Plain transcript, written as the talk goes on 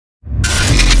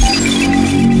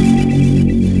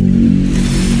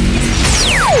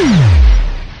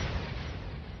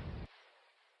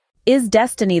Is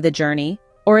destiny the journey,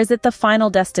 or is it the final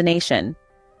destination?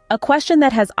 A question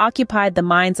that has occupied the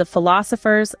minds of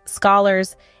philosophers,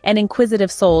 scholars, and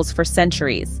inquisitive souls for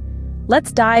centuries.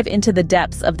 Let's dive into the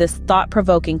depths of this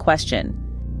thought-provoking question.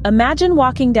 Imagine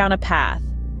walking down a path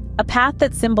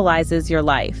that symbolizes your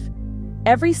life.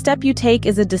 Every step you take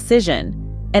is a decision,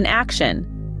 an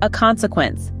action, a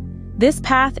consequence. This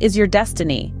path is your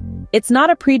destiny. It's not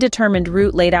a predetermined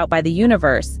route laid out by the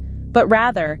universe, but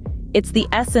rather, it's the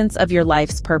essence of your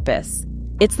life's purpose.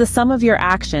 It's the sum of your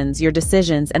actions, your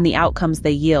decisions, and the outcomes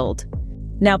they yield.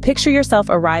 Now picture yourself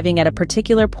arriving at a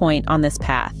particular point on this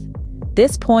path.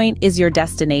 This point is your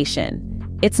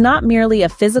destination. It's not merely a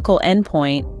physical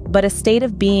endpoint, but a state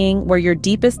of being where your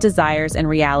deepest desires and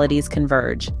realities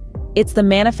converge. It's the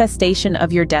manifestation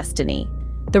of your destiny,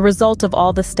 the result of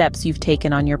all the steps you've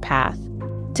taken on your path.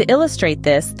 To illustrate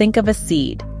this, think of a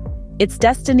seed. Its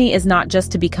destiny is not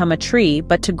just to become a tree,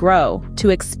 but to grow, to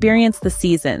experience the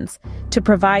seasons, to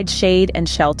provide shade and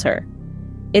shelter.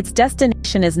 Its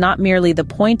destination is not merely the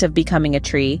point of becoming a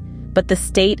tree, but the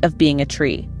state of being a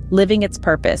tree, living its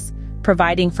purpose,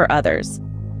 providing for others.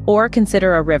 Or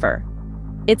consider a river.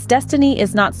 Its destiny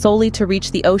is not solely to reach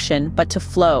the ocean, but to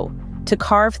flow, to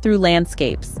carve through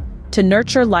landscapes, to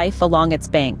nurture life along its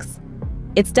banks.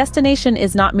 Its destination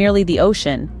is not merely the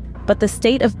ocean, but the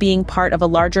state of being part of a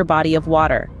larger body of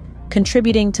water,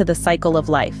 contributing to the cycle of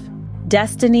life.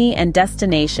 Destiny and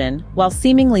destination, while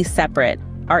seemingly separate,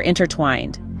 are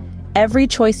intertwined. Every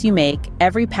choice you make,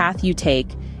 every path you take,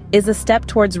 is a step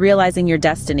towards realizing your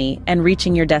destiny and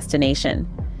reaching your destination.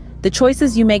 The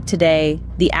choices you make today,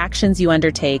 the actions you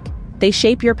undertake, they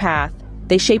shape your path,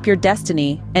 they shape your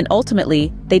destiny, and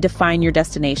ultimately, they define your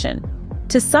destination.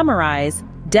 To summarize,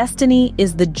 destiny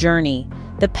is the journey,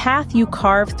 the path you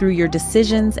carve through your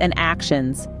decisions and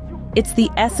actions. It's the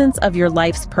essence of your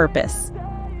life's purpose.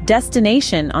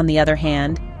 Destination, on the other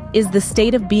hand, is the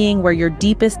state of being where your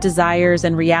deepest desires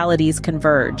and realities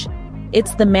converge.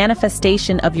 It's the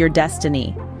manifestation of your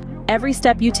destiny. Every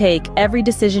step you take, every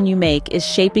decision you make is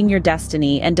shaping your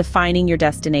destiny and defining your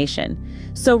destination.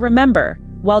 So remember,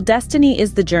 while destiny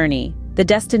is the journey, the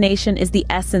destination is the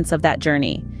essence of that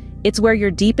journey. It's where your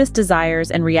deepest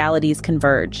desires and realities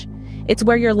converge. It's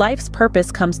where your life's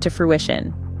purpose comes to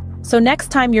fruition. So next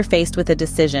time you're faced with a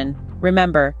decision,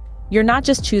 remember, you're not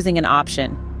just choosing an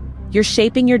option. You're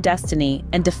shaping your destiny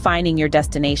and defining your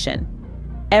destination.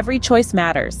 Every choice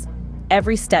matters.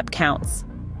 Every step counts.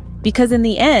 Because in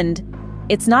the end,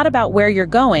 it's not about where you're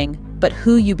going, but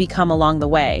who you become along the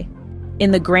way.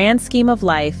 In the grand scheme of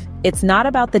life, it's not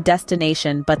about the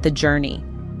destination, but the journey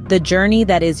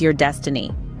that is your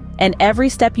destiny. And every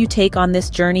step you take on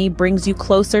this journey brings you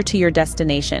closer to your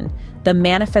destination, the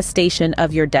manifestation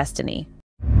of your destiny.